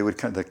the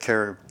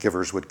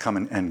caregivers would come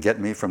and get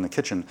me from the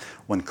kitchen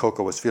when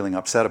Coco was feeling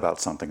upset about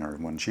something, or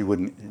when she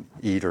wouldn't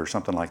eat, or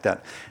something like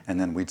that. And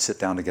then we'd sit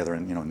down together,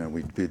 and then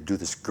we'd do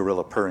this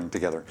gorilla purring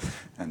together,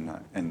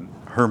 and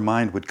her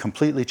mind would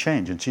completely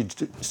change, and she'd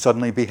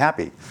suddenly be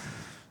happy,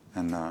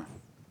 and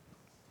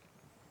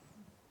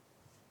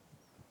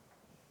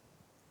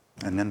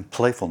then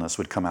playfulness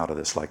would come out of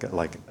this, like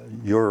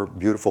your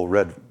beautiful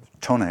red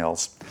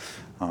toenails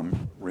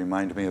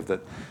remind me of that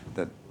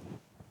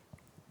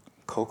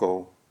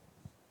Coco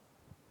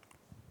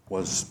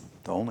was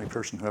the only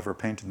person who ever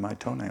painted my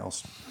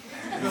toenails.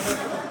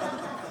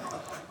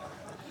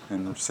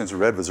 And since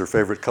red was her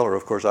favorite color,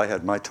 of course, I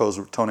had my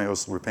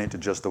toenails were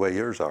painted just the way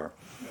yours are.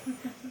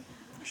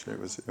 It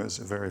was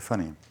very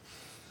funny.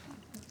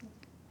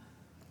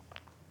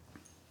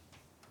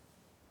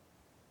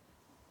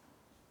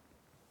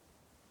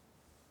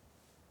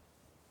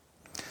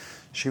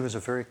 She was a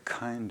very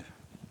kind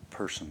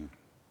person,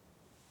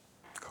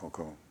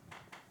 Coco,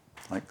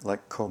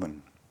 like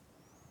Kobun.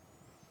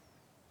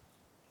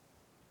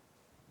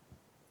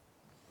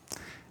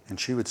 And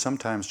she would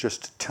sometimes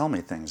just tell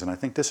me things, and I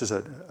think this is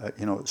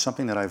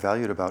something that I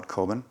valued about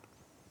Kobun,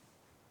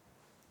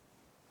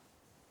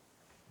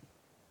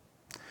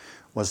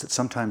 was that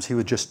sometimes he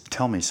would just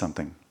tell me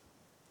something.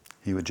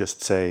 He would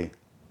just say,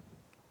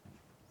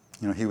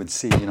 he would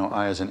see,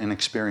 I as an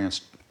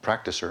inexperienced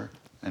practicer,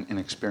 an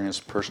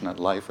inexperienced person at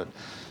life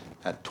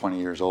at 20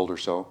 years old or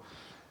so.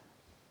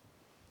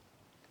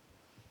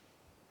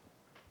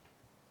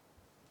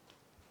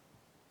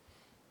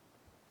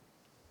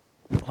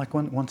 Like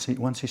once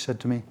he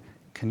said to me,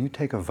 can you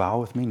take a vow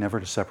with me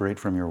never to separate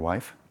from your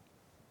wife?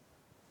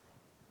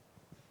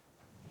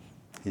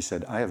 He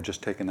said, I have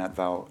just taken that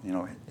vow.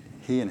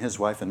 He and his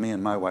wife and me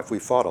and my wife, we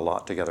fought a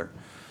lot together.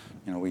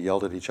 We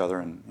yelled at each other,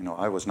 and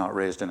I was not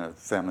raised in a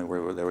family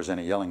where there was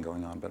any yelling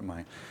going on, but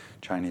my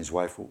Chinese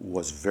wife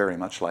was very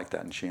much like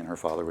that, and she and her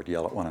father would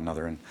yell at one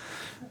another, and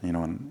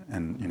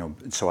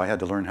so I had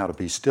to learn how to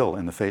be still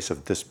in the face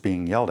of this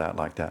being yelled at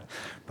like that.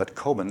 But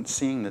Kobun,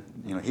 seeing that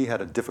he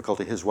had a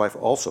difficulty, his wife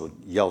also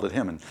yelled at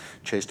him and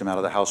chased him out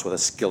of the house with a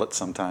skillet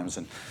sometimes,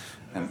 and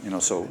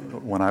so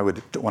when I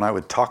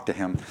would talk to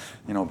him,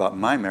 about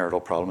my marital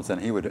problems, then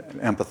he would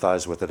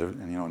empathize with it,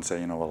 and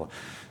say,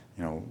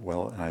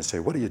 well, and I say,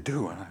 what do you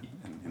do?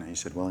 And he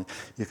said, well,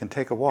 you can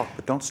take a walk,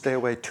 but don't stay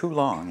away too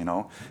long.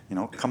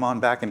 Come on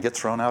back and get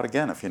thrown out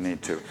again if you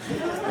need to.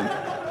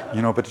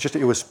 But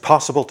it was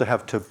possible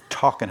to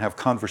talk and have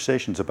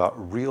conversations about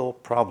real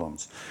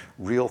problems,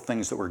 real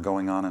things that were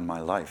going on in my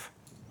life.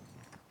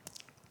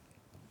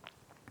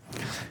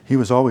 He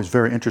was always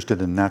very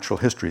interested in natural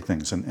history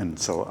things, and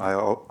so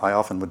I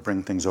often would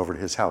bring things over to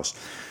his house.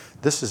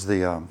 This is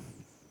the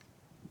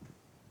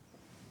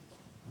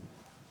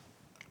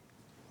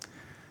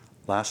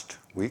last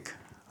week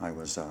I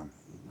was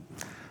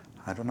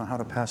I don't know how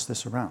to pass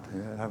this around. Do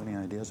you have any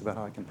ideas about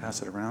how I can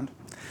pass it around?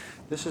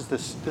 This is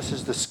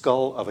the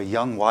skull of a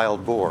young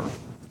wild boar,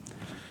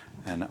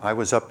 and I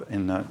was up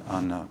in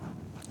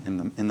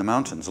the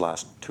mountains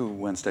last 2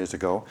 Wednesdays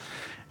ago,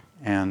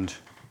 and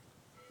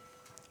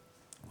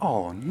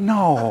oh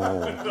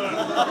no!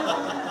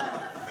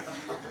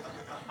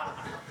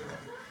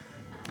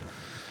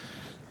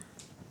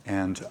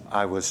 And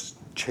I was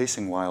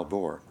chasing wild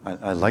boar.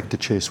 I like to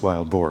chase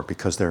wild boar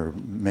because they're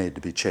made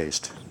to be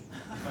chased.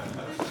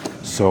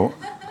 So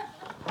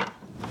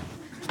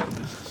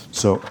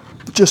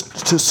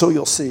just so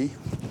you'll see,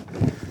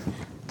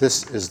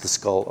 this is the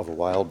skull of a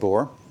wild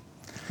boar,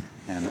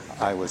 and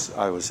I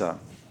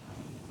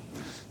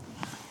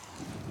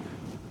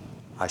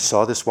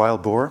saw this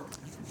wild boar,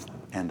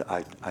 and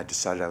I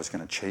decided I was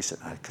going to chase it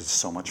because it's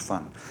so much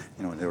fun.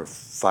 You know, there were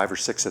 5 or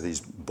 6 of these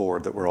boar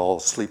that were all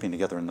sleeping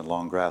together in the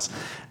long grass,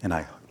 and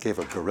I gave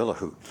a gorilla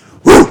hoot,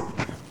 woo!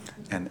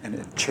 And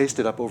it chased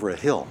it up over a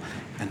hill.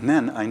 And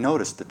then I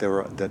noticed that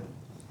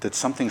that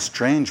something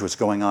strange was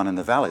going on in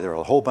the valley. There were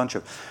a whole bunch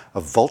of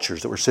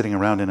vultures that were sitting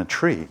around in a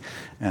tree.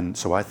 And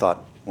so I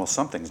thought, well,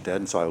 something's dead.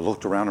 And so I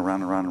looked around,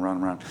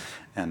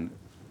 and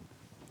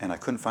I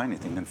couldn't find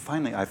anything. Then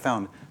finally I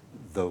found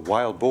the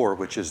wild boar,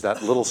 which is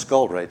that little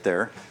skull right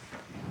there.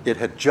 It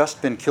had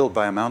just been killed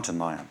by a mountain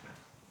lion.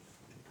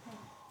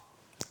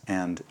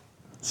 And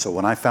so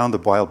when I found the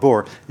wild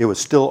boar, it was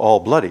still all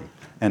bloody.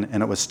 And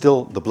it was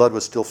still, the blood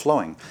was still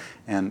flowing.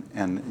 And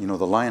you know,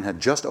 the lion had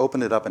just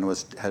opened it up and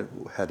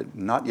had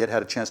not yet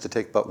had a chance to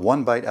take but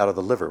one bite out of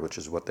the liver, which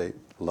is what they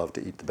love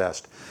to eat the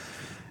best.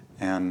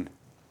 And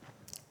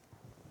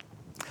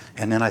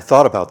then I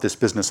thought about this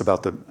business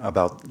about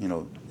you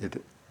know,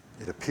 it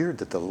appeared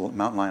that the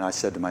mountain lion, I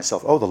said to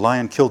myself, oh, the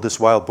lion killed this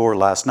wild boar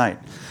last night.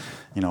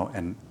 You know,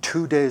 and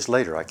 2 days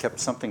later,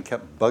 something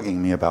kept bugging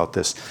me about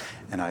this.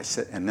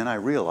 And then I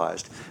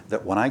realized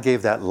that when I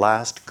gave that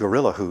last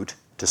gorilla hoot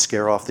to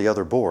scare off the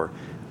other boar,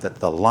 that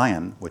the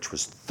lion, which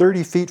was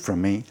 30 feet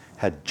from me,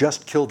 had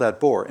just killed that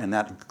boar, and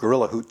that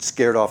gorilla hoot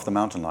scared off the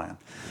mountain lion.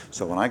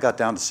 So when I got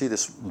down to see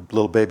this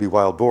little baby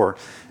wild boar,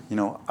 you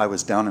know, I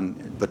was down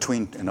in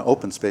an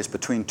open space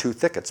between 2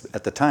 thickets.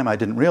 At the time, I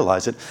didn't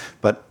realize it,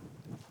 but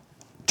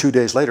 2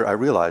 days later, I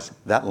realized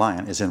that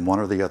lion is in one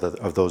or the other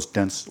of those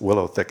dense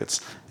willow thickets,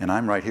 and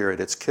I'm right here at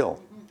its kill.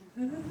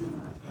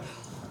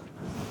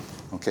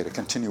 Okay, to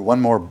continue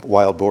one more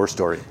wild boar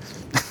story.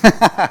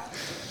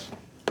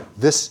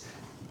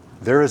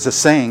 There is a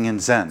saying in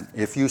Zen,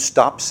 if you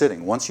stop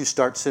sitting, once you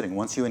start sitting,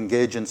 once you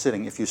engage in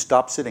sitting, if you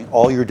stop sitting,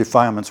 all your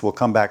defilements will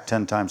come back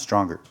 10 times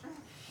stronger.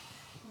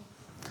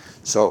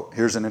 So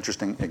here's an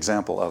interesting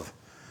example of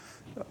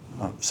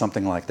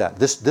something like that.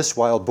 This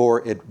wild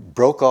boar, it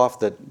broke off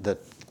the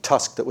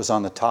tusk that was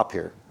on the top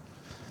here.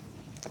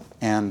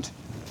 And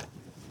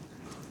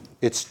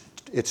its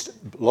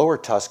lower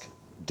tusk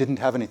didn't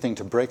have anything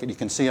to break it. You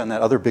can see on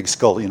that other big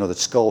skull, you know,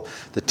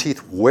 the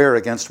teeth wear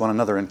against one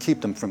another and keep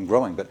them from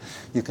growing. But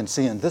you can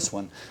see in this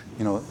one,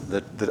 you know,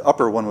 the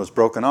upper one was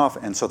broken off,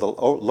 and so the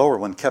lower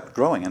one kept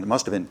growing. And it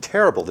must have been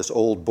terrible, this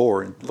old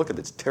boar. And look at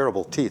its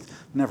terrible teeth.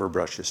 Never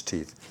brush his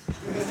teeth.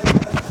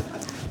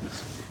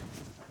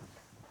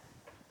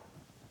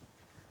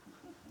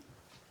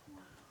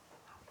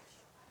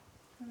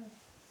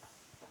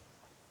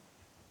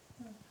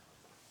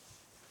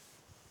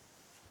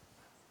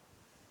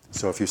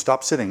 So if you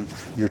stop sitting,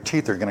 your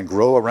teeth are going to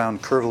grow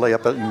around, curl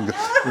up, and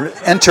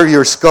enter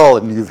your skull,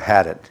 and you've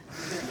had it.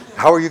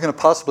 How are you going to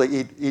possibly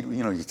eat? You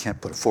know, you can't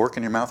put a fork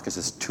in your mouth because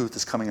this tooth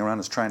is coming around,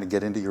 it's trying to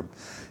get into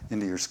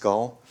your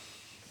skull.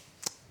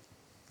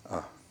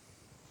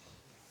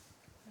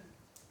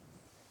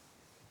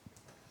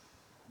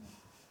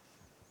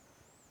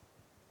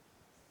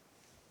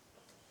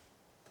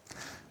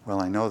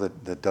 Well, I know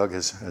that Doug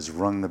has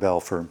rung the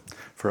bell for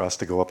us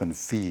to go up and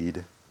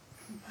feed.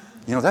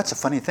 You know, that's a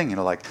funny thing, you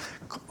know, like,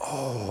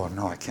 oh,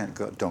 no, I can't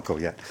go, don't go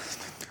yet.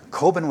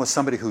 Kobun was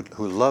somebody who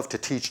loved to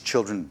teach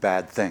children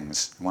bad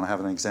things. You want to have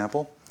an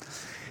example?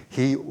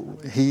 He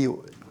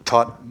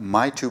taught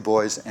my 2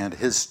 boys and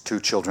his 2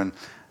 children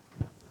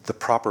the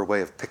proper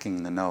way of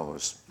picking the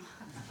nose.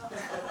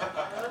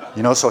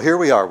 You know, so here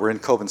we are, we're in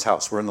Kobun's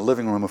house. We're in the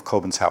living room of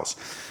Kobun's house.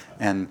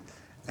 And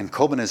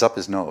Kobun is up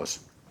his nose,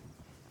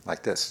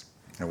 like this.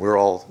 And we're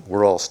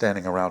all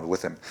standing around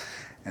with him.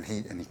 And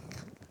he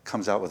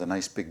comes out with a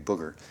nice big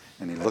booger,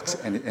 and he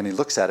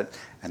looks at it,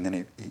 and then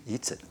he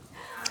eats it.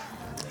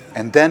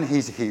 And then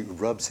he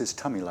rubs his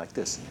tummy like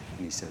this,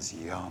 and he says,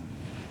 "Yum."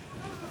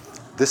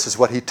 This is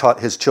what he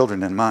taught his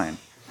children and mine.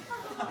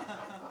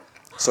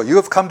 So you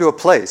have come to a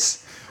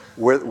place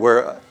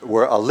where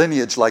a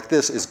lineage like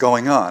this is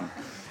going on.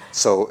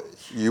 So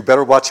you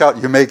better watch out.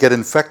 You may get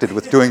infected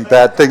with doing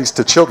bad things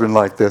to children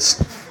like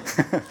this.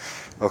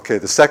 Okay,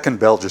 the second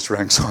bell just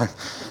rang, so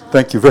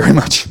thank you very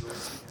much.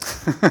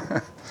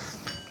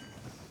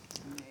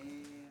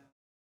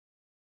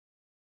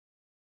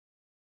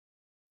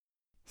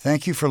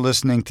 Thank you for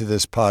listening to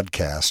this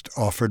podcast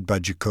offered by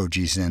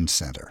Jikoji Zen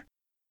Center.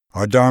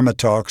 Our Dharma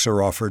talks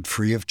are offered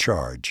free of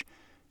charge.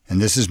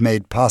 and this is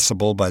made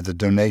possible by the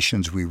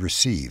donations we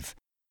receive.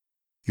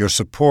 Your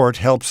support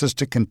helps us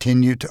to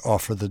continue to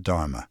offer the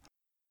Dharma.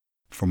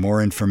 For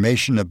more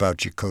information about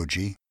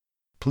Jikoji,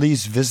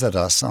 please visit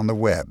us on the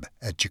web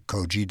at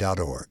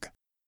jikoji.org.